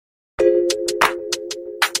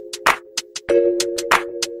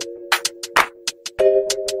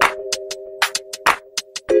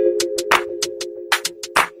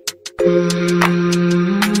Know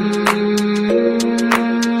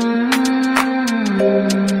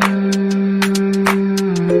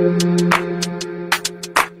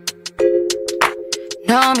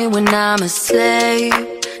me when I'm a slave,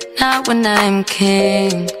 not when I'm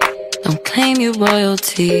king. Don't claim your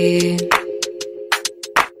royalty.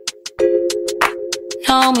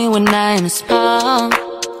 Know me when I'm small,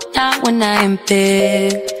 not when I'm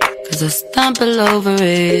big, 'cause I stumble over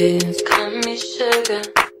it. Call me sugar.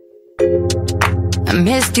 I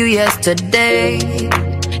missed you yesterday,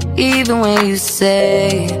 even when you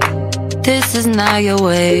say this is not your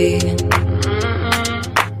way.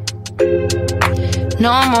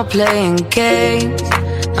 No more playing games,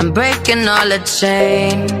 I'm breaking all the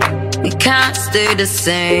chain. We can't stay the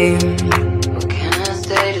same. We can't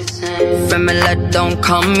stay the same. Family, don't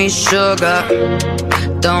call me sugar.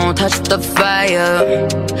 Don't touch the fire.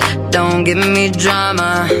 Don't give me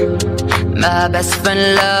drama. My best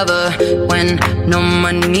friend lover when no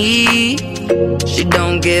money. She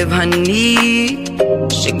don't give her need.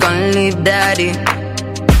 She gon' leave daddy,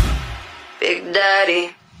 big daddy.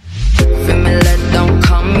 Family, don't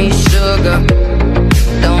call me sugar.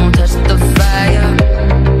 Don't touch the fire.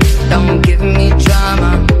 Don't give me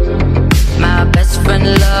drama. My best friend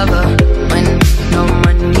lover when no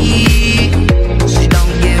money. She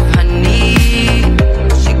don't give her need.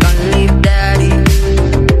 She gon' leave daddy,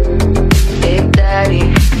 big daddy.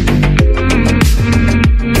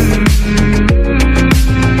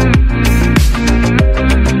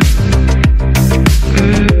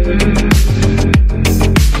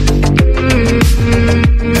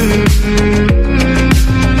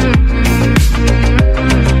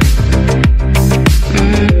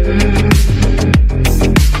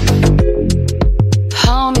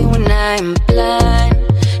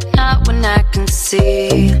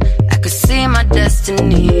 I could see my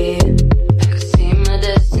destiny. I could see my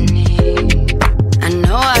destiny. I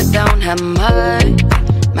know I don't have much.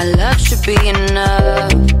 My love should be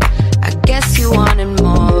enough. I guess you wanted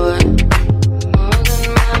more, more than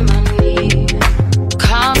my money.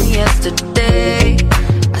 Called me yesterday.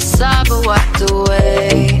 I saw but walked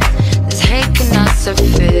away. This hate cannot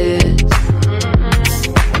surface.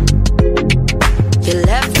 You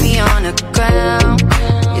left me on the ground.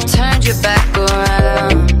 You turned your back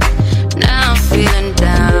around. Now I'm feeling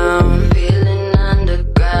down, feeling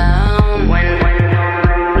underground. When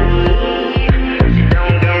she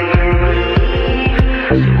don't give me,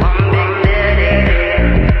 she want big daddy,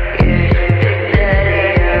 yeah, big daddy.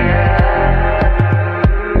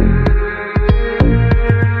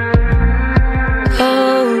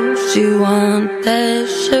 Oh, she want that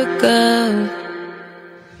sugar.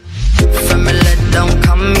 Family, don't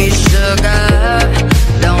call me sugar.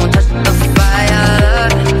 Don't touch the fire.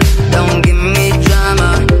 Don't give me drama.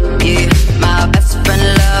 Yeah, my best friend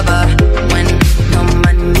lover when no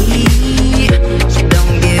money. She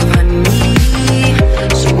don't give her need.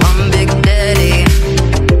 She want big daddy.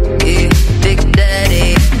 Yeah, big daddy.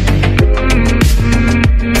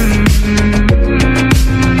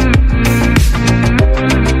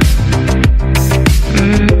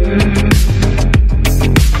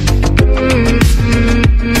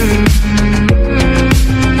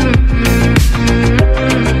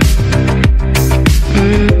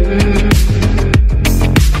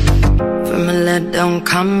 Don't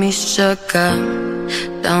call me sugar.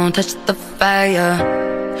 Don't touch the fire.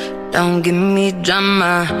 Don't give me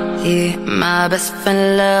drama. Yeah, my best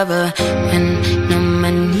friend lover and no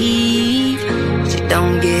money. She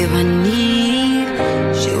don't give her need.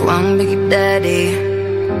 She want big daddy.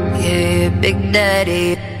 Yeah, big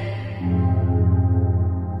daddy.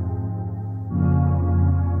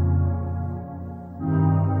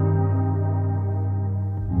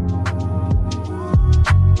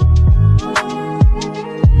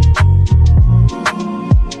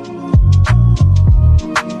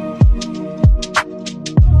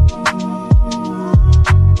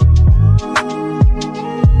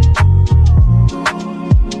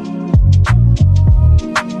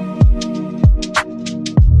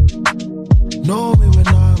 Know me when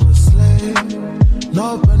I'm a slave,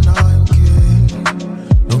 not when I'm king.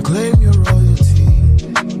 Don't claim your royalty,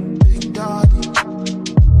 big daddy.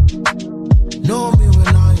 Know me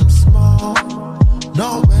when I am small,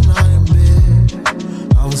 not when I am big.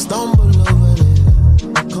 I will stumble over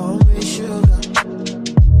it, call me sugar.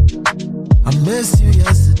 I missed you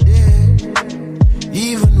yesterday,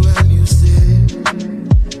 even when you said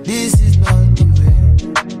this is not the way.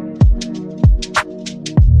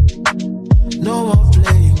 No more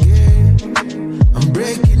playing games, I'm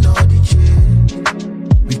breaking all the chains.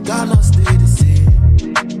 We cannot stay the same.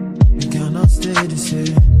 We cannot stay the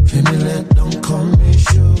same. Family, don't call me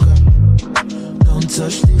sugar.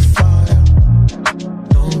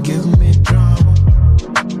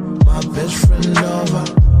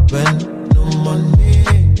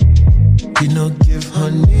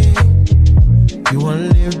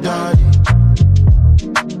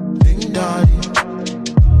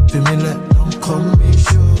 me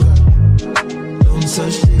sugar. Don't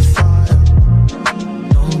touch the fire.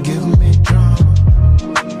 Don't give me drama.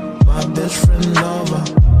 My best friend lover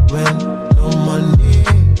when no money.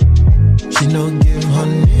 She no give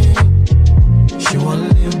honey. She want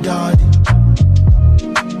live daddy,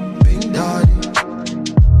 big daddy.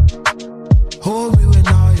 Hold me when I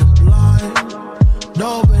am blind.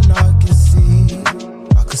 Know when I can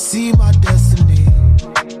see my destiny.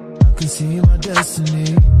 I can see my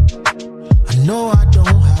destiny. I know I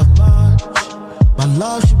don't have much. My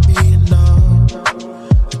love should be enough.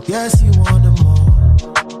 I guess you wanted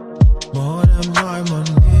more than my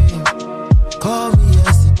money. Call me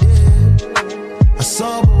yesterday. I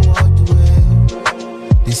saw but walked away.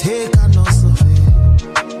 This hate cannot suffer.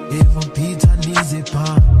 Even Peter needs a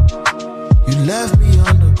pound. You left me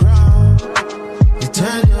on the ground. You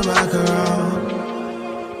turned your back around.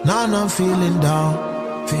 Now I'm feeling down,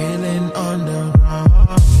 feeling underground.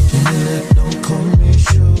 Don't call me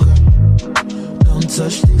sugar. Don't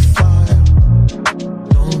touch the fire.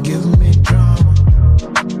 Don't give me drama.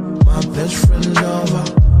 My best friend lover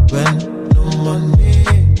when no money.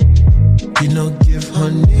 You no give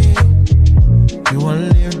honey. You want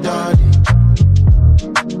live daddy,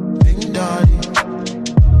 big daddy.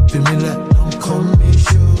 Feel me like don't call me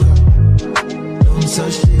sugar. Don't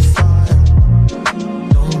touch the fire.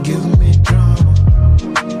 Don't give me drama.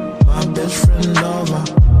 My best friend lover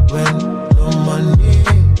when no money.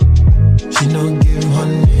 She no give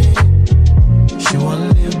honey. She want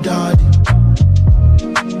live daddy,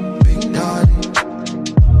 big daddy.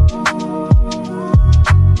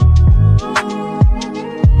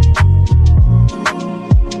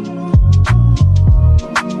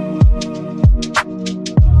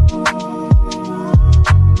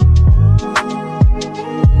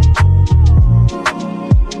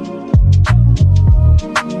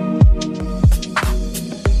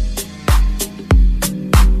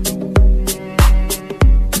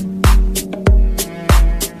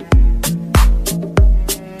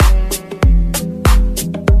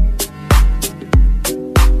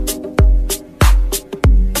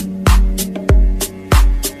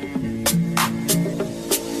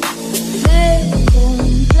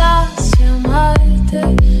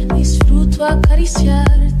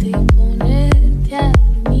 Acariciarte y ponerte a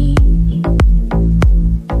dormir.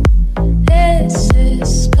 Es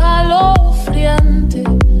escalofriante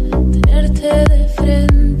tenerte de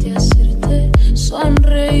frente, hacerte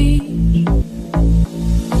sonreír.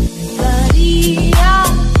 Daría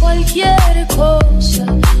cualquier cosa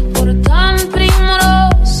por tan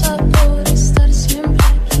primorosa, por estar siempre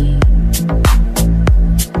aquí.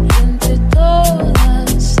 Y entre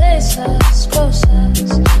todas esas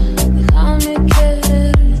cosas, déjame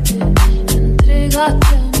quererte,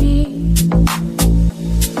 entrégate a mí.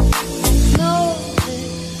 No te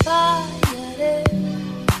fallaré,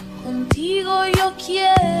 contigo yo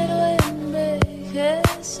quiero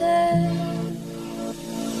envejecer.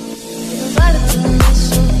 Quiero darte un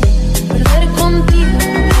beso, perder contigo un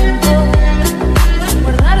tiempo,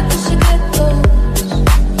 guardar tus secretos,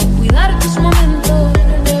 cuidar tus momentos,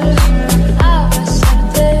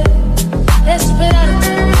 abrazarte,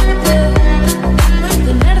 esperarte,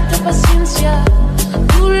 tenerte paciencia.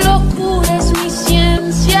 Tu locura es mi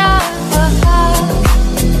ciencia.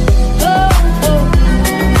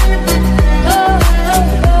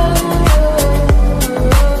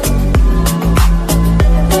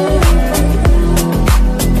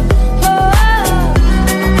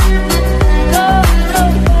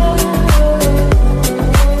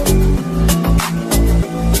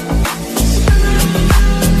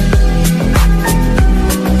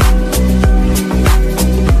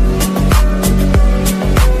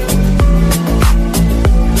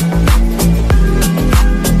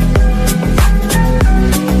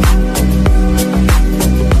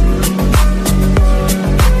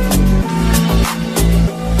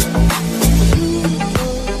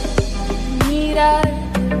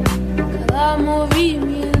 Cada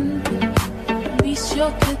movimiento, un vicio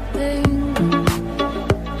que tengo,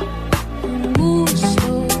 un gusto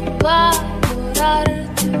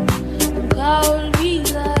valorarte, nunca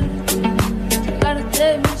olvidarte, entregarte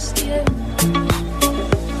mis tiempos.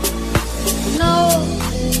 No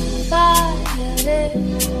te fallaré,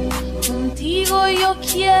 contigo yo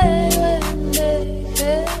quiero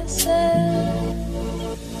envejecer.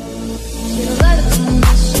 Quiero darte un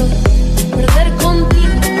beso, perder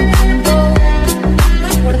contigo un mundo,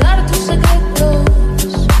 guardar tus secretos,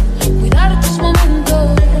 cuidar tus momentos,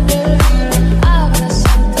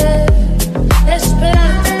 abrazarte,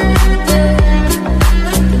 esperarte,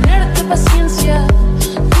 tenerte paciencia.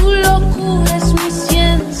 Tu locura es mi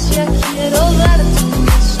ciencia. Quiero darte un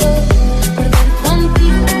beso, perder contigo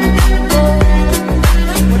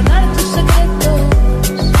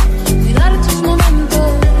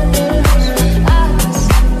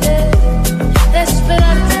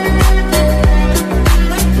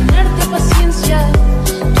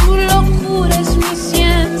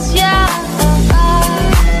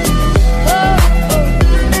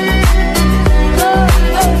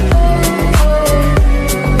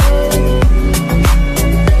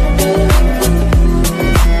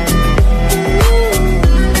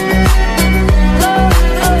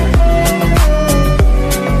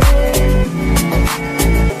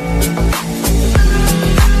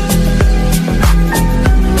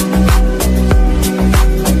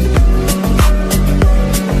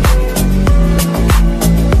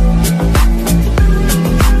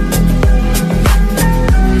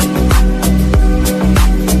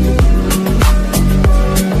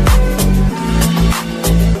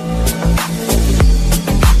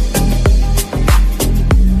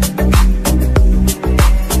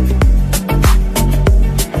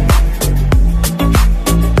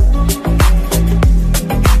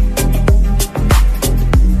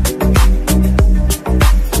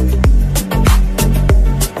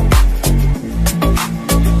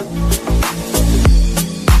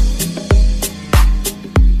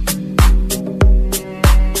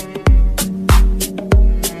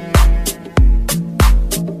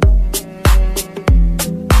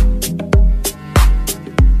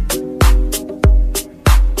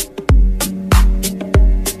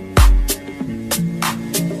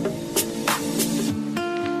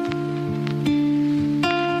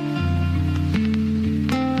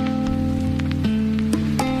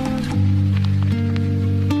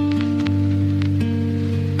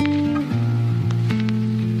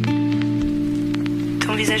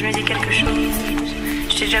chose.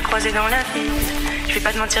 Je t'ai déjà croisé dans la vie. Je vais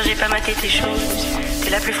pas te mentir, j'ai pas maté tes choses. T'es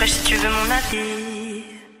la plus fraîche si tu veux mon avis.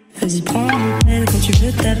 Vas-y, prends l'appel, quand tu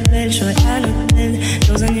veux t'appelles. Je serai à l'hôtel,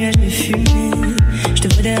 dans un nuage de fumée. Je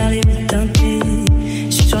te vois derrière les vitres teintées.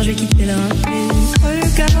 Ce soir, je vais quitter la rapée.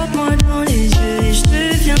 Regarde-moi dans les yeux et je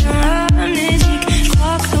deviens amnésique. Je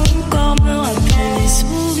crois que ton corps me rappelle les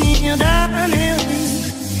souvenirs d'Amérique.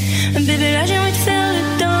 Bébé, là j'ai envie de faire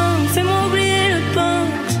le dingue, fais-moi oublier le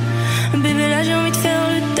punk. Bébé, là j'ai envie de faire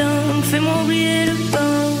le dingue, fais-moi oublier le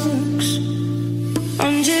punk.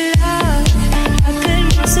 Angela,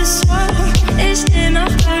 appelle-moi ce soir et je démarre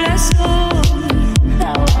de la zone.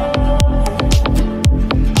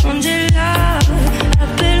 Angela,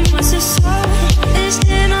 appelle-moi ce soir et je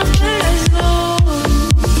démarre de la zone.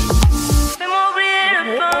 Fais-moi oublier le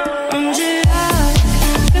punk. Angela,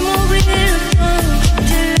 fais-moi oublier le punk.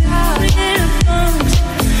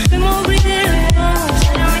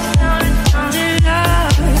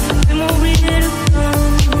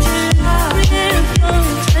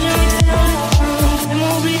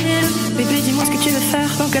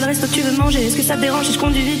 Quel resto tu veux manger? Est-ce que ça te dérange si je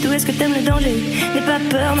conduis vite ou est-ce que t'aimes le danger? N'aie pas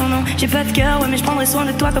peur, non, non, j'ai pas de cœur, ouais, mais je prendrai soin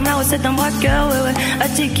de toi comme la recette d'un braqueur, ouais, ouais.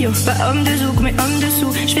 Atikio, pas homme de zouk, mais homme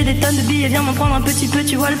dessous. Je fais des tonnes de billets, viens m'en prendre un petit peu,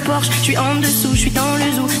 tu vois le Porsche. Je suis en dessous, je suis dans le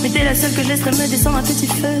zoo, mais t'es la seule que je laisserai me descendre à petit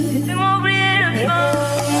feu. Fais-moi oublier le punk,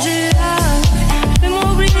 Angela, fais-moi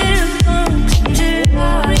oublier le punk,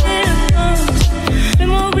 Angela, oublier le punk,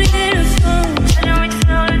 fais-moi oublier le punk, j'ai envie de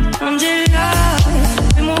faire le punk, Angela,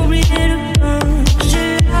 fais-moi oublier le punk.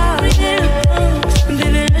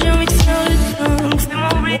 Bébé, là j'ai envie de faire le punk, fais-moi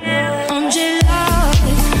oublier. Angela,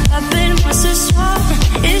 appelle-moi ce soir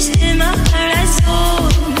et je démarre de la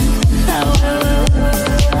zone. Ah ouais.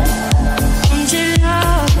 Angela,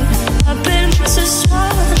 appelle-moi ce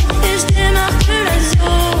soir et je démarre de la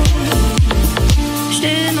zone. Je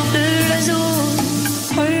démarre de la zone.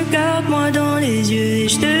 Regarde-moi dans les yeux et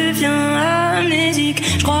je deviens amnésique.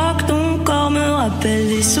 Je crois que ton corps me rappelle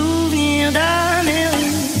des souvenirs d'Amérique.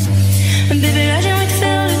 Bébé, là j'ai envie de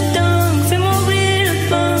faire le dingue, fais-moi oublier le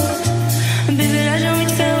punk. Bébé, là j'ai envie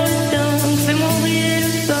de faire le dingue, fais-moi oublier le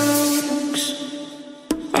punk.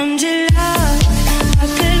 Angela,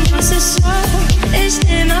 appelle-moi ce soir et je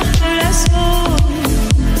démarre de la zone.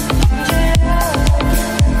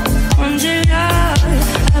 Angela,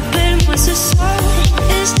 appelle-moi ce soir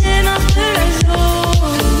et je démarre de la zone.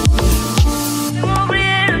 Fais-moi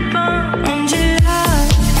oublier le punk. Angela,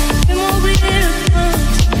 fais-moi oublier le punk.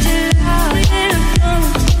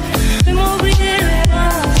 Fais-moi oublier le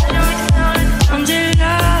punk,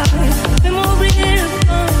 Angela, fais-moi oublier le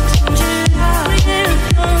punk, Angela, oublier le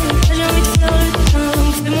punk, j'ai envie de faire le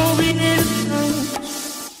punk, fais-moi oublier le punk.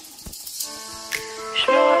 Je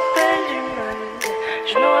me rappelle du mal,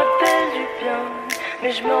 je me rappelle du bien,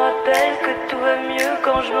 mais je me rappelle que tout va mieux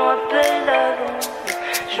quand je me rappelle d'avant.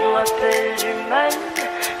 Je me rappelle du mal,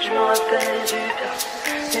 je me rappelle du bien,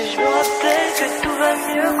 mais je me rappelle que tout va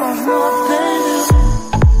mieux quand je me rappelle de.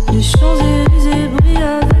 Les Champs-Élysées brillent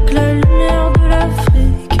avec la lumière de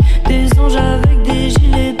l'Afrique. Des anges avec des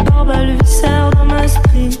gilets pare-balles viscèrent dans ma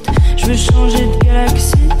street. Je veux changer de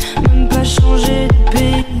galaxie, même pas changer de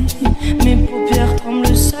pays. Mes paupières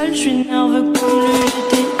tremblent seules, je suis nerveux comme le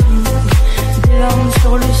GTI. Des larmes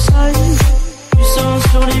sur le sol, du sang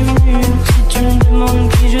sur les murs. Si tu me demandes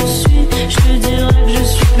qui je suis, je te dirai que je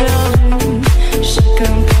suis perdu.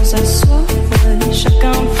 Chacun pense à soi, ouais,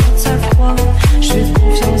 chacun porte sa croix. Je fais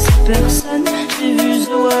confiance à personne, j'ai vu The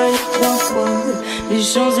Wire 3 fois. Les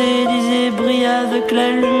Champs-Élysées brillent avec la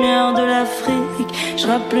lumière de l'Afrique. Je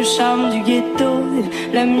rappe le charme du ghetto,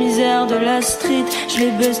 la misère de la street. Je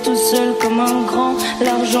les baisse tout seul comme un grand,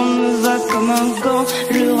 l'argent me va comme un gant.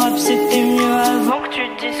 Le rap c'était mieux avant, que tu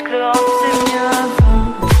dises que le rap c'est mieux avant.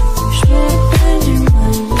 Je me rappelle du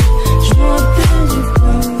mal, je me rappelle du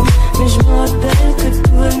bien, mais je me rappelle que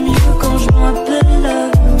tout va mieux quand je me rappelle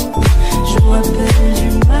d'avant. Je me rappelle du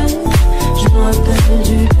mal, je me rappelle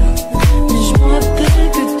du bien, mais je me rappelle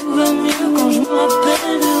que tout va mieux quand je me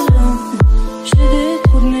rappelle de rien. J'ai des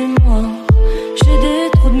trous de mémoire, j'ai des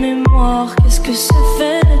trous de mémoire. Qu'est-ce que ça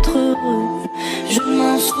fait d'être heureux? Je ne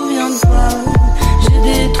m'en souviens pas. J'ai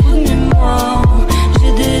des trous de mémoire,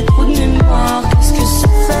 j'ai des trous de mémoire. Qu'est-ce que ça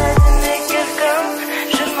fait d'aimer quelqu'un?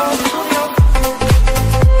 Je ne m'en souviens pas.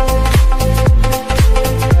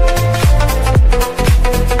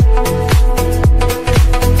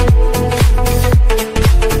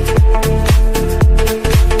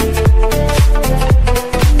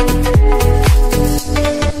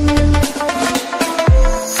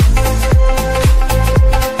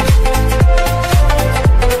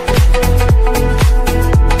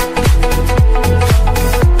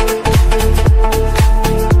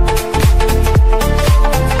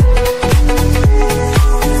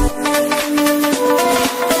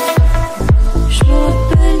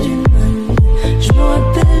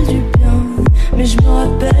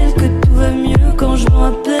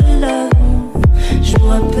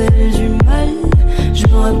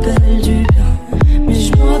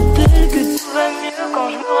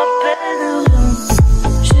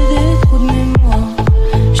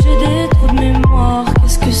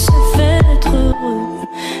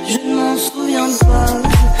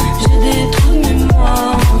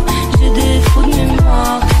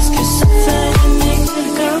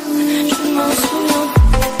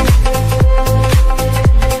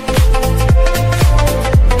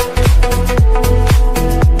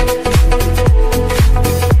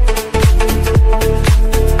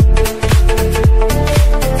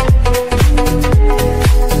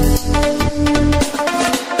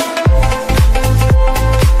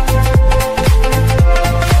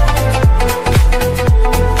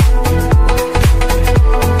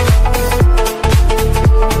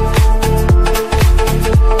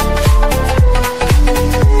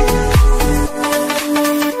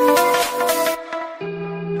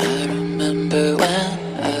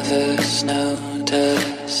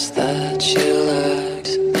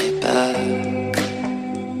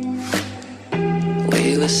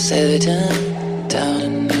 sitting down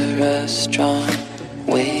in the restaurant,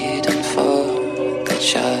 waiting for the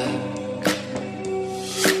check.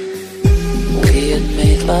 We had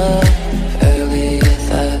made love earlier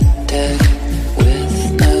that day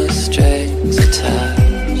with no strings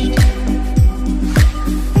attached,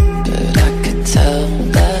 but I could tell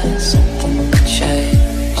that something had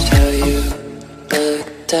changed. How you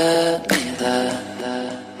looked at me there.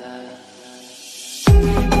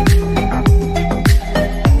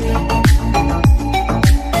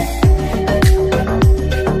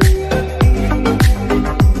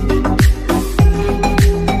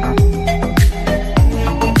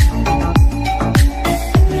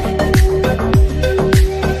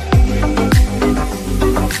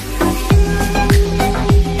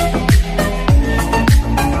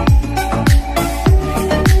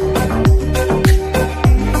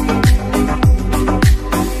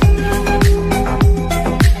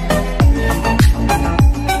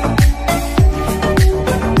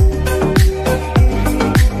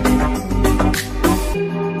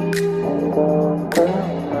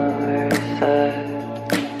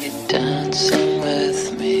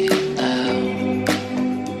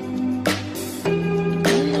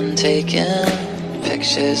 Taking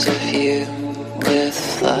pictures of you with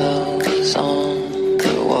flowers on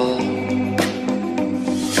the wall.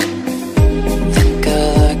 Think I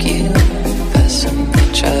like you, passing the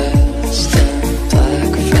dress, in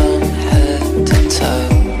black from head to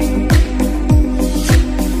toe.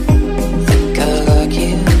 Think I like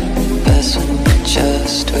you, passing the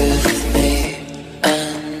just with me,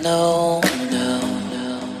 and no.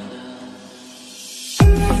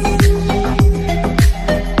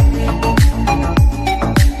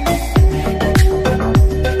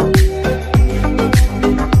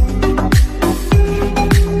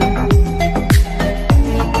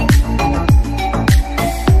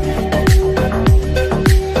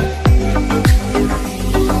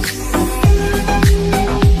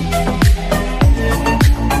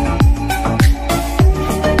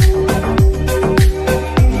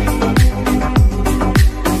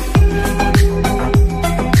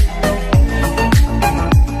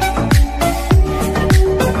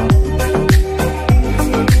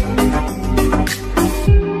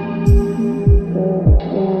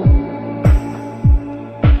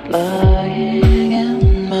 Lying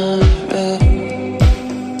in my room,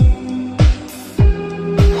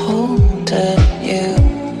 holding you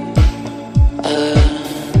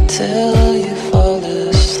until you fall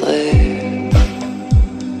asleep,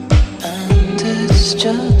 and it's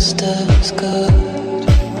just as good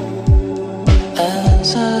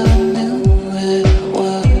as I knew it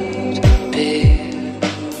would be.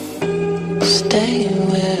 Stay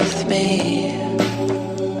with me,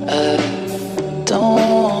 don't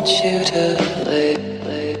want you to leave.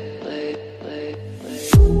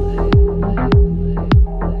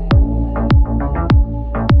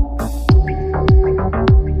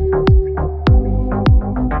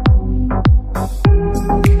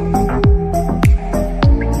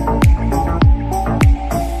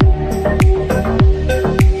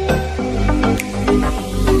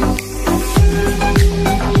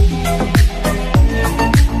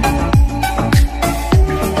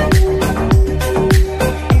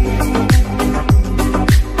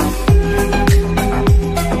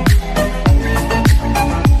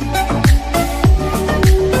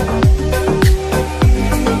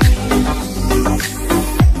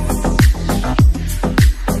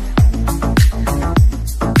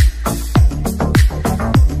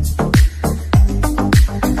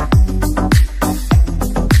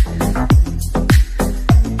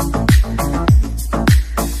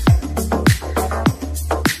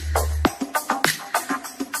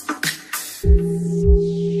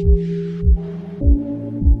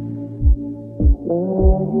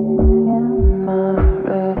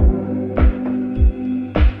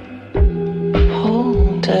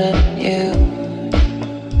 Holding you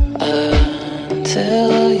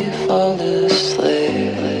until you fall asleep.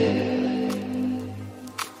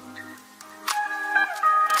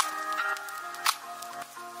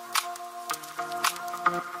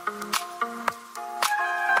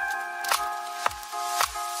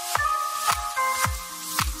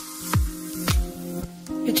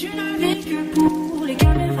 Et tu ne vis que pour les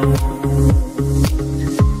caméras,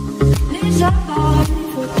 les appareils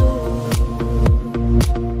photos.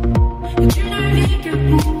 Et tu ne vis que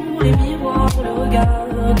pour les miroirs, le regard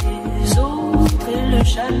des autres et le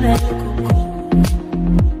Chanel Coco.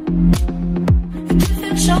 Et tu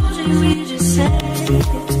fais changer, oui j'essaie,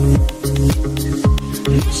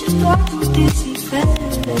 mais chez toi tout est si fait.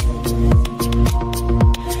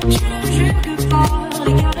 Tu ne jures que par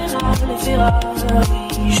les caméras, les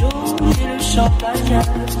Ferrari jaunes et le champagne.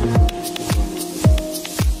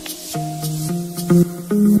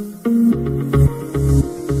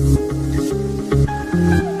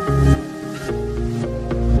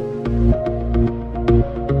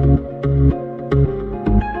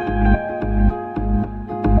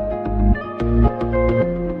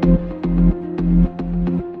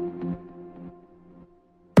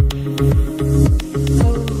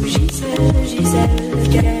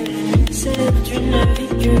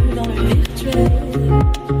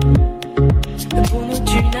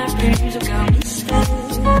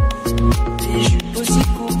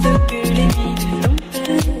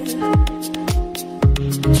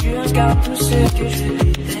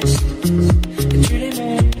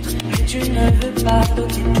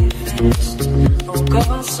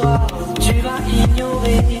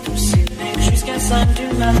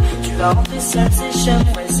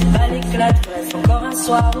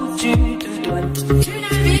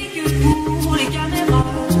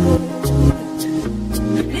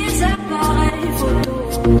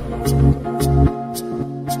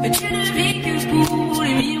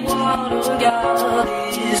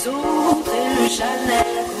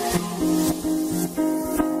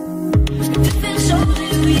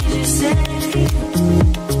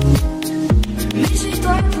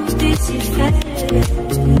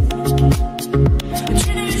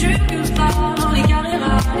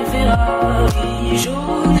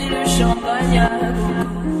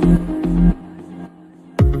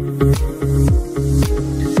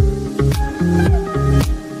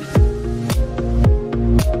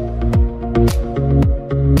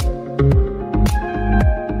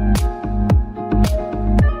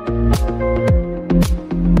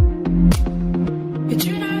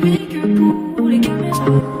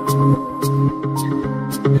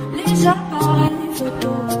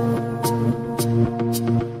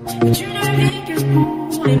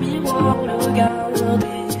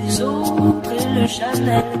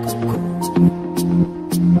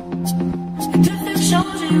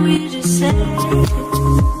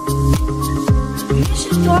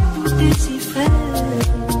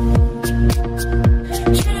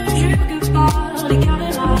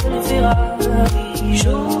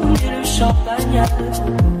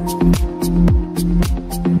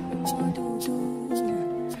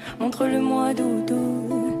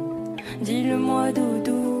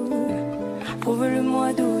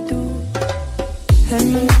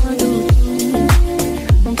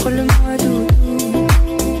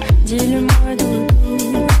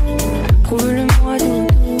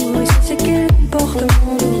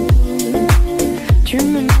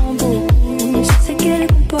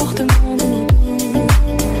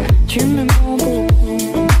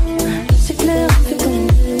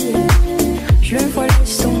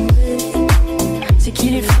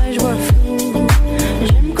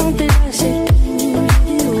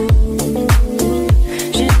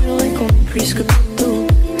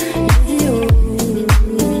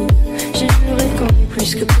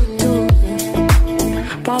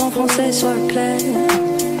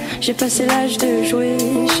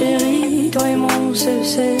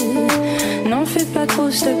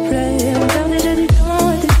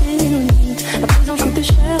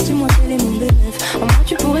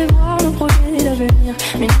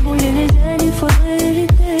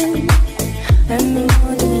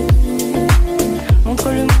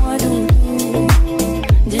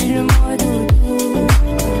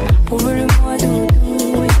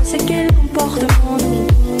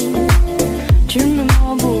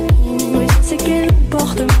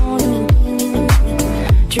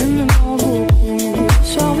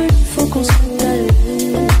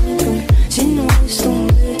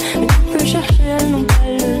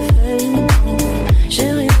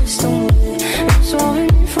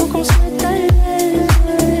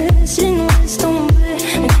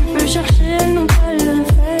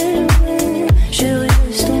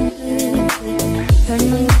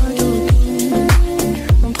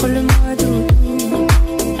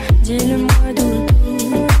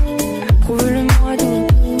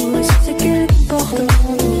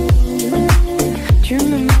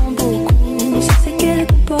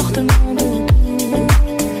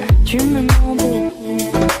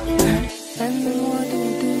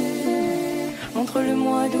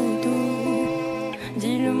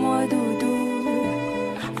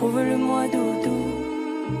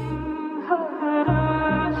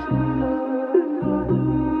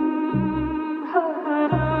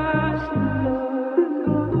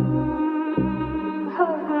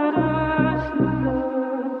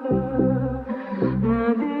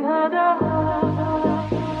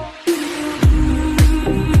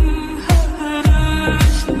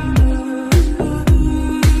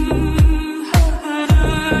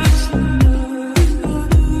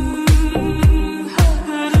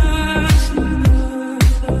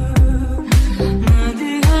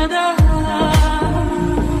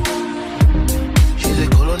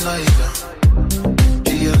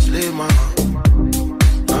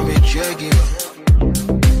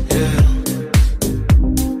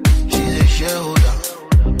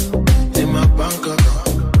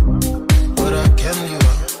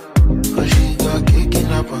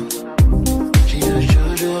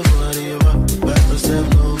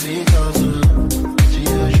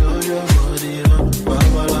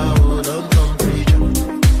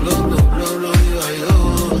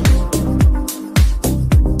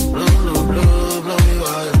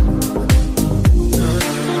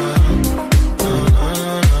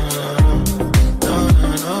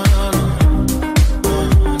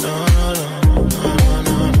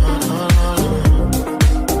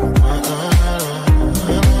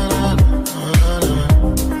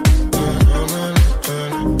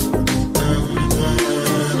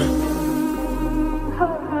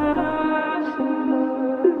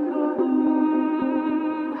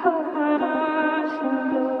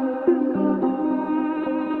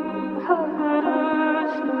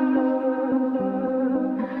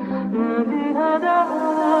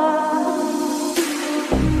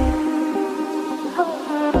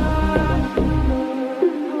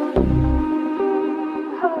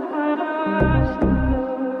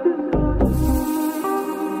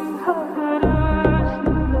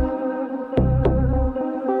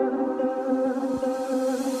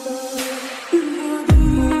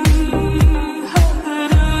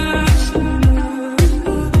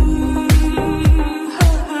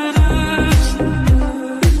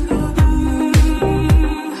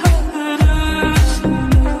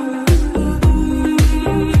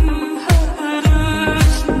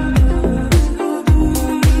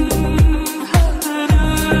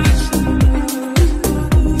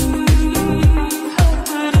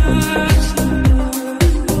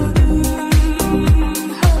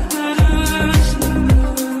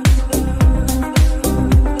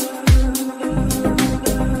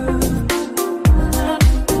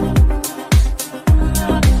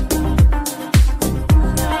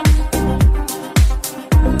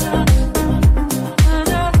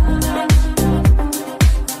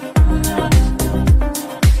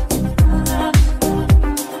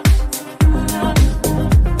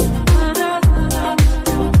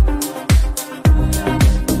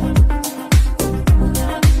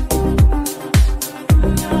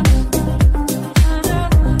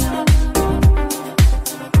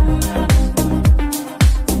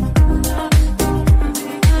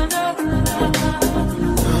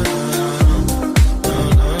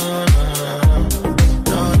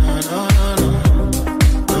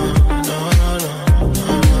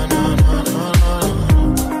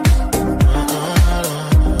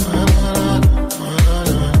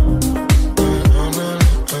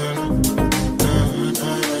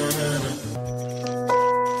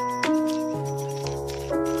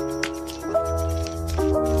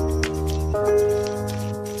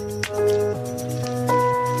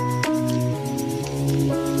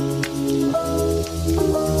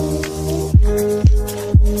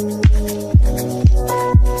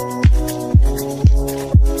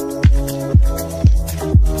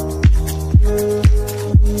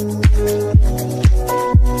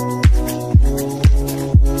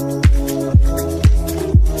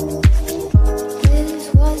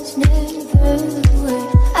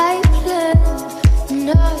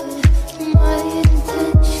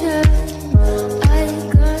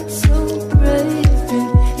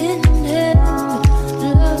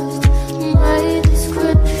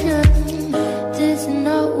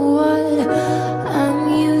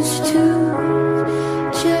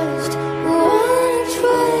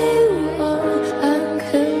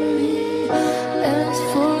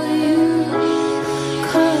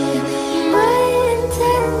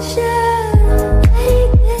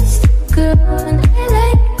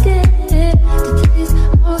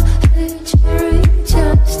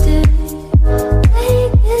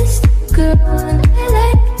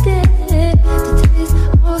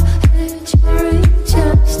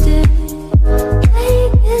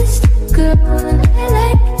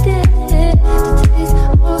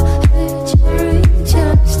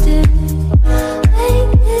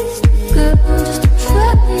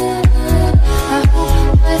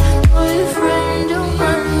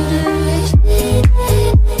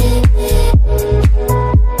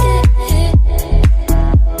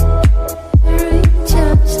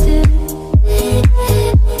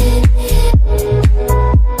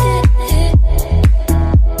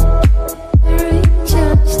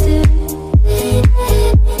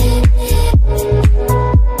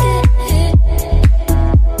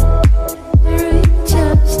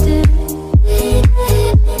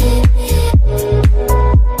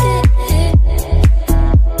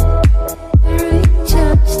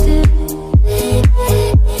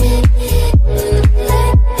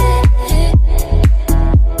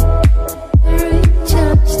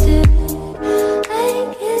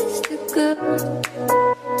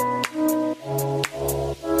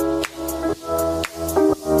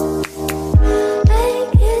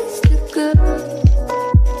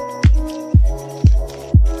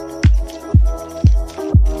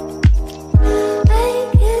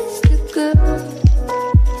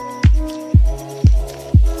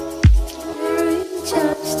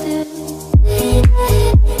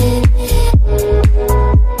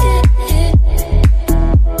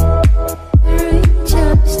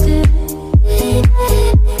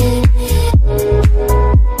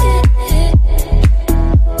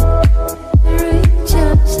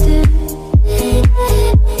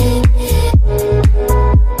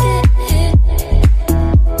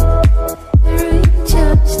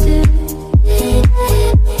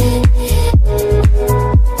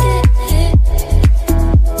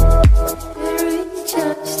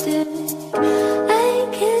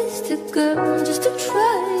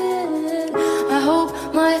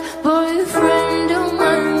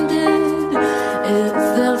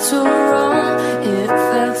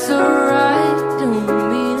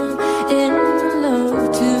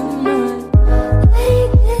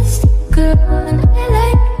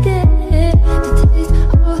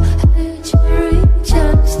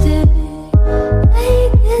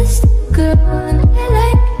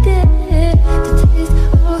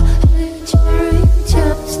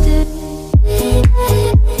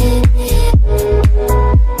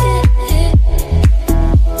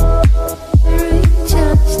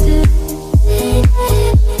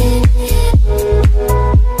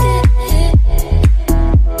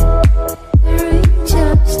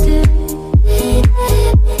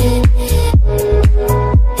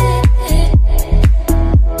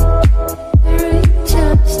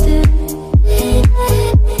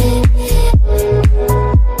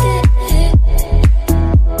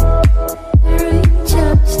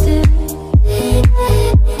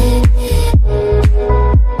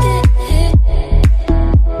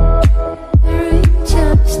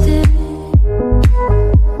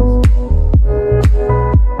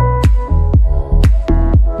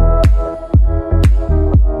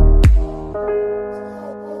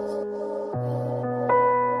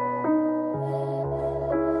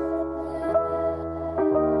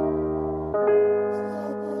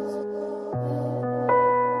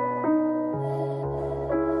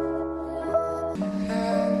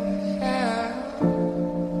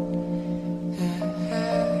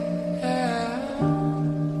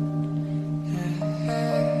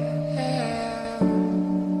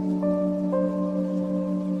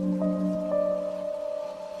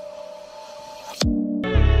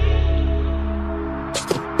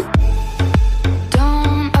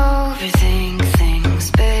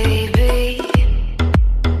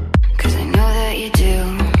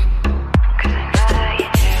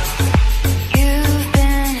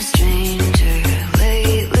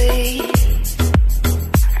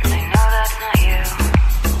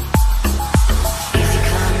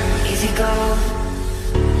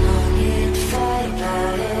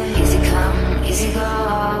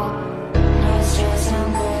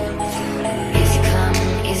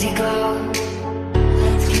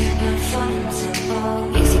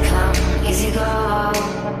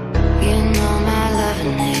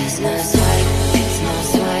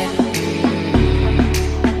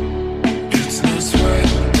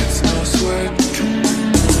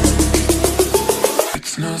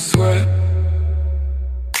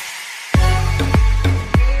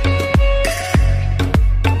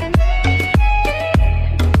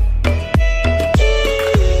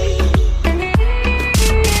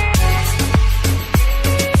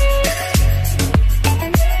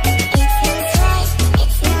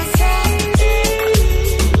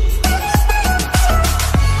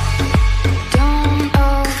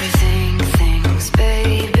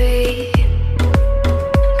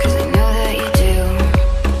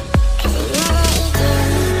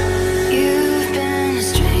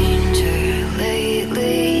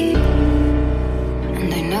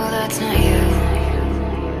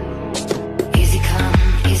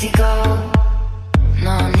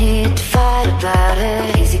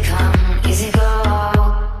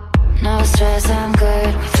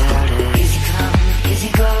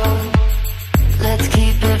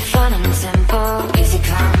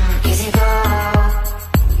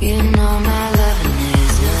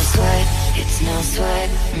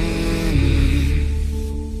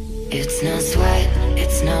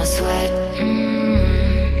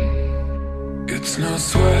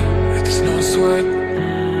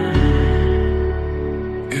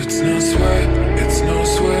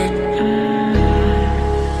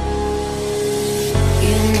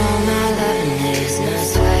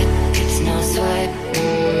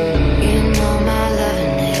 You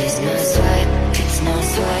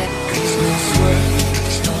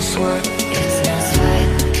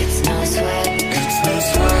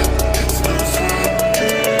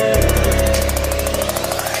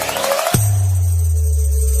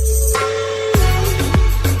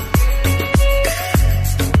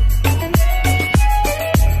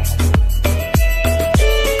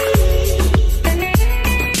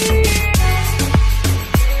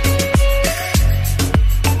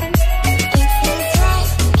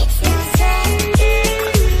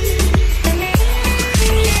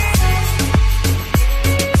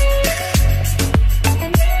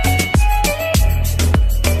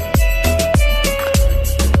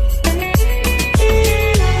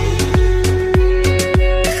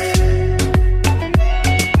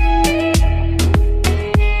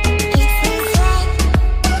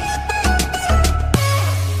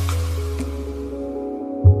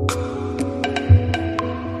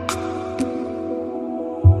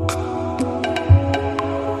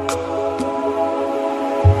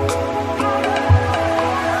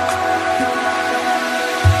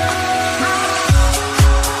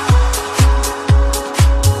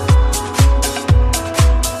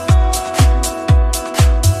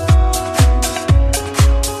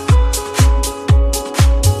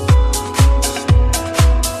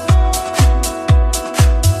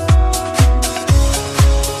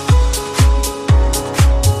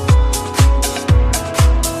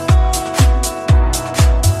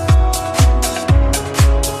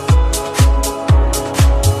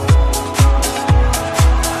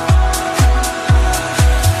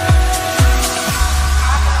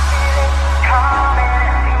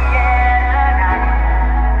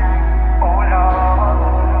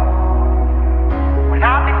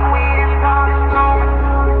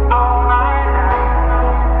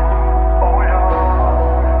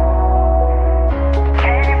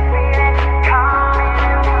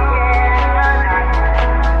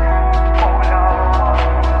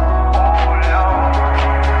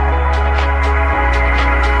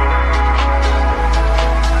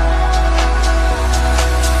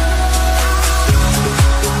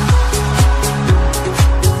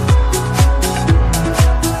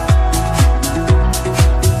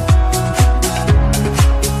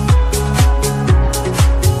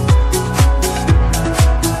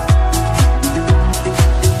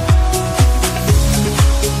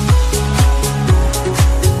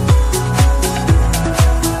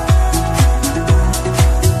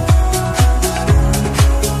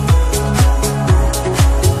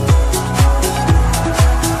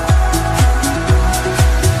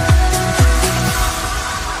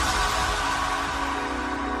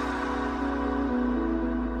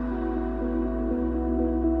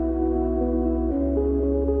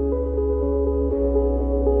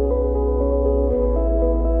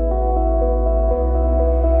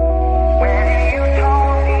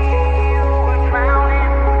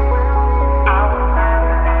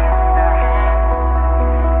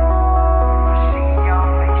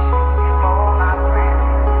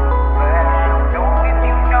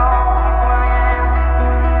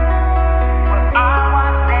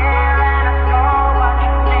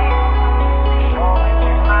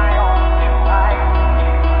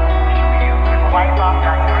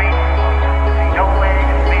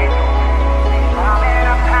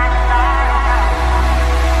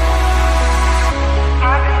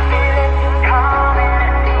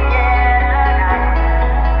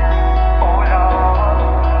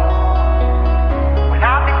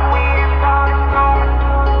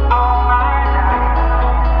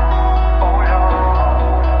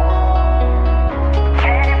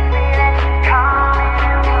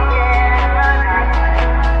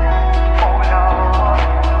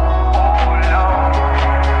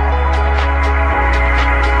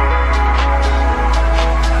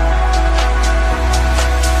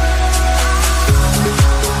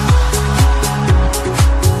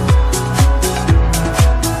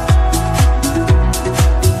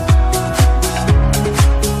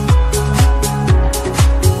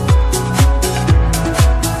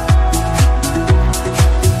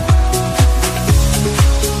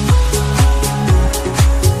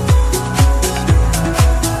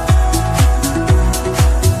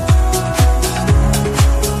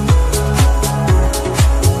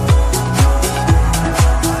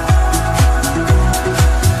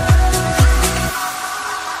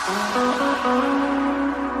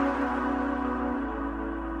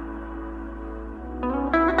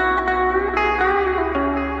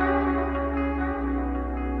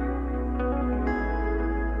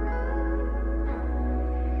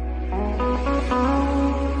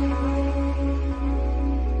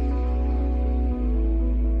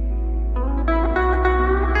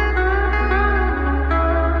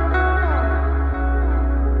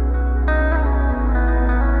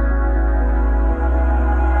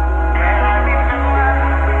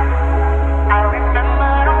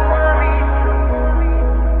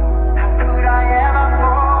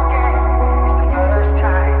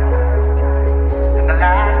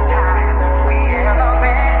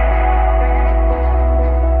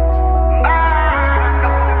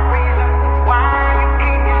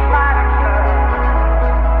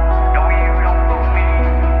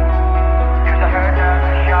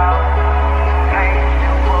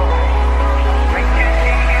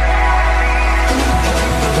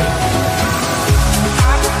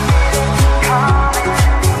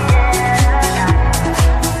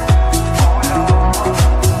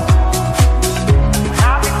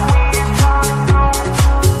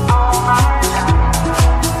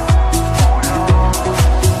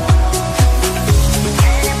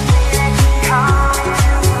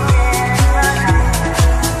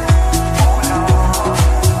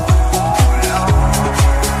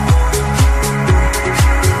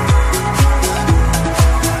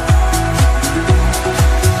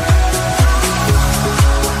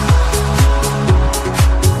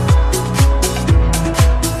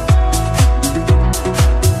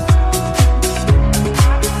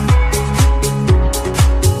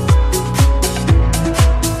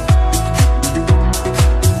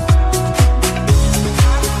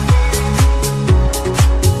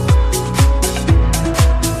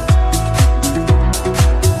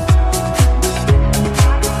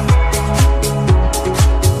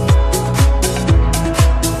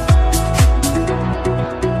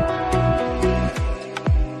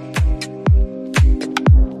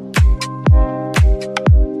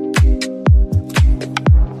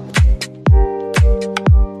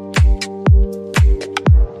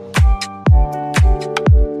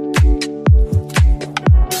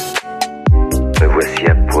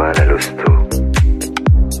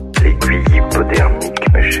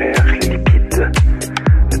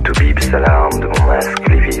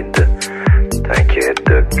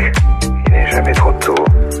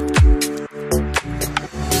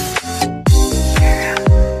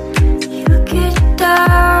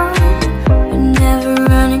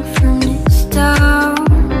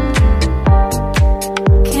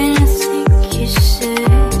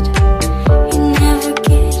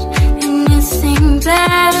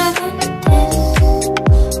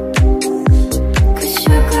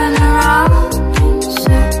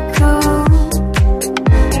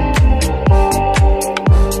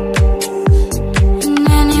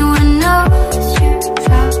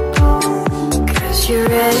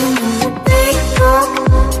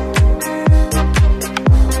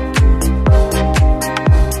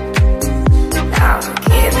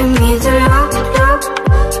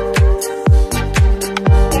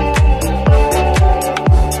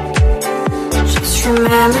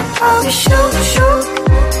how we shoot.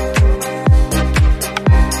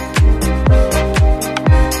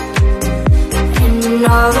 And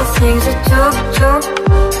all the things we do.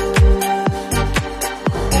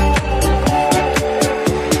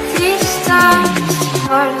 These times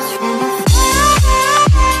are just from the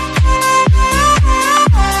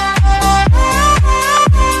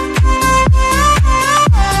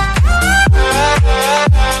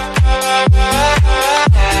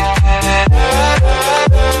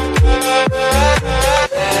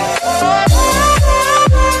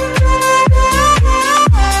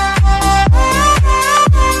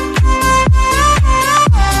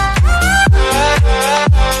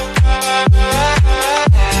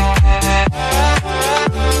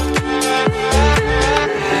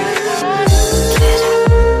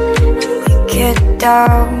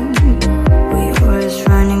down. We was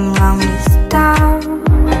running round with down.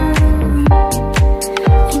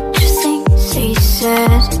 Interesting, so you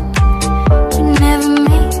said we never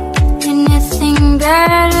made anything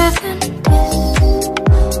better than this.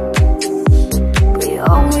 We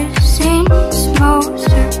always in small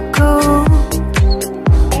circles,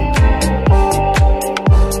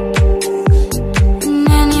 and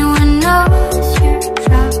anyone knows your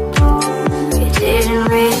trouble. We didn't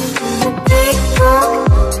read the big book.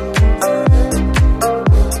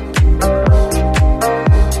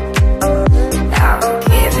 Now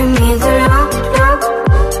giving me the look.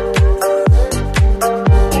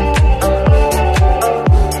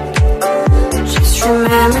 Just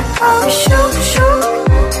remember how we shoot.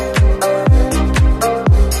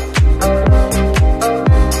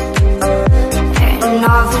 And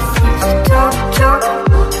all the things we talk.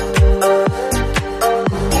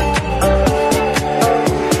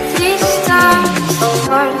 These times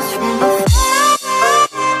are just from the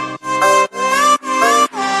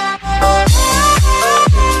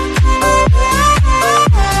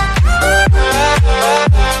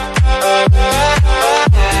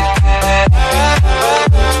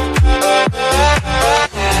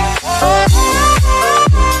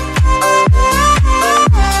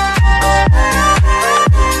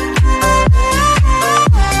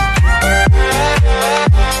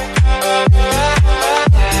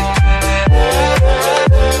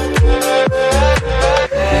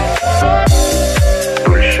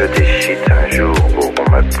Bullshit et shit un jour auront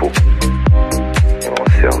ma peau et mon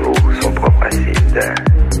cerveau son propre acide.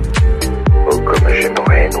 Oh, comme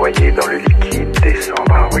j'aimerais noyer dans le liquide,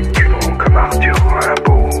 descendre à reculons comme Arthur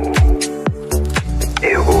Rimbaud.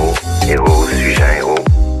 Héros, suis-je un héros?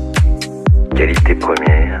 Qualité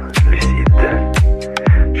première, lucide.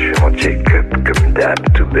 Je fais mon check-up comme d'hab,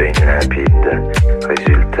 tout baigne limpide.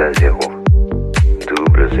 Résultat zéro,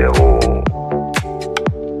 double zéro.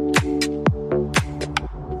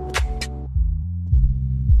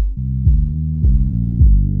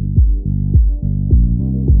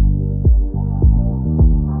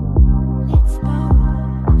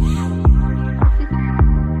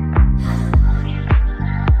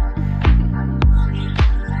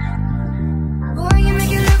 Boy, you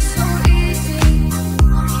make it look so easy.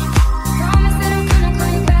 Promise that I'm gonna call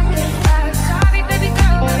you back if I'm sorry, baby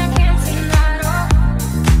girl, but I can't tonight.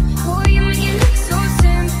 Oh, you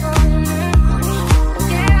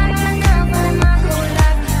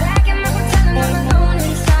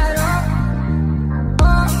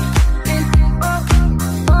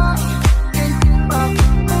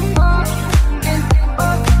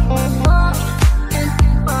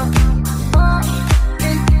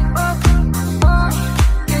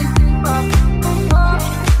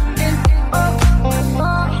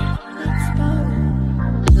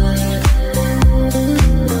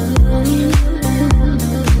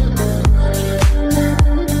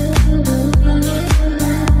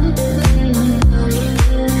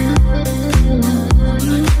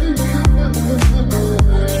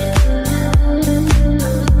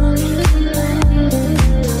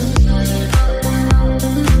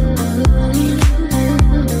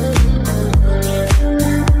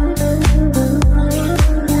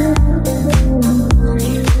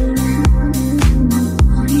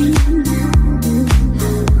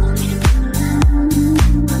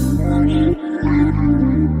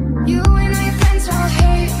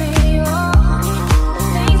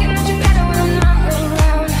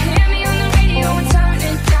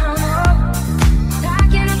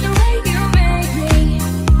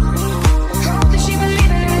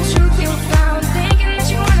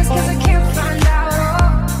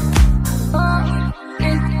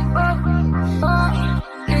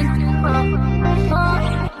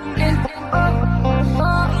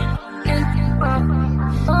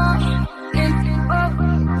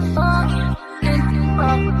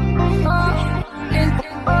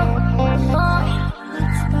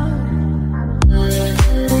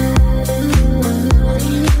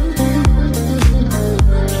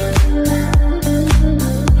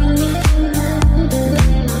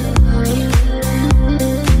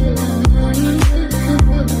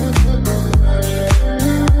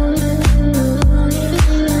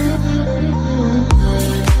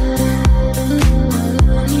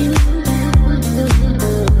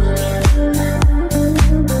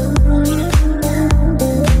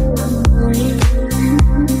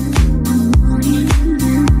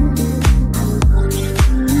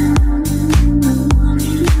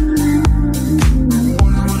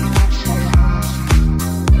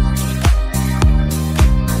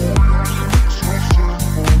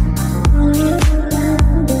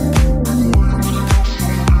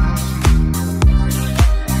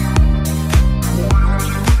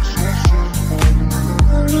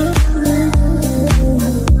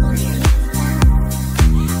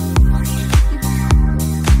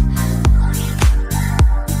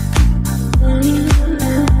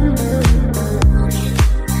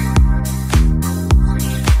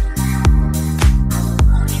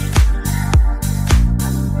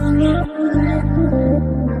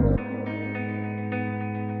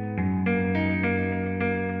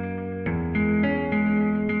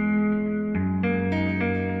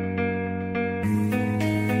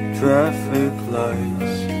Traffic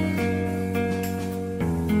lights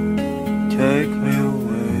take me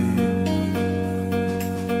away.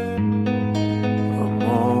 I'm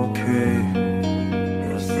okay,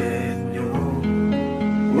 nothing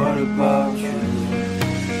new. What about you?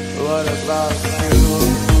 What about you?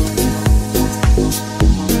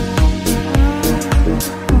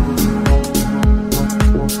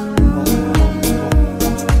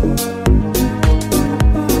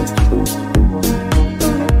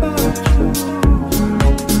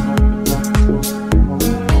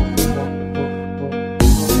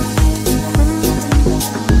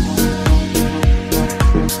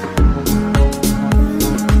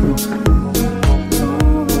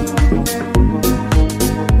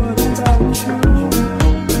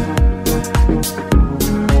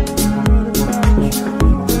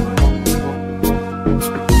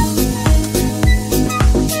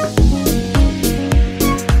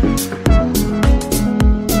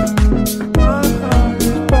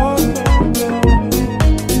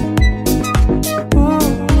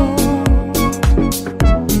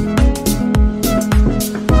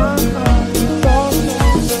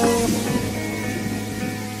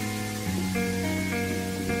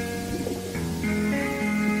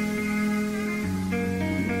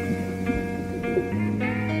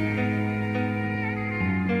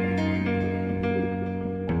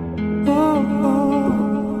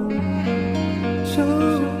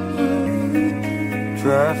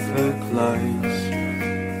 Traffic lights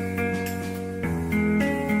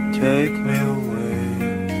take me away.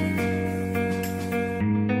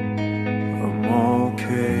 I'm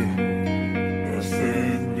okay,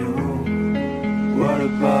 nothing new. What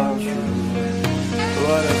about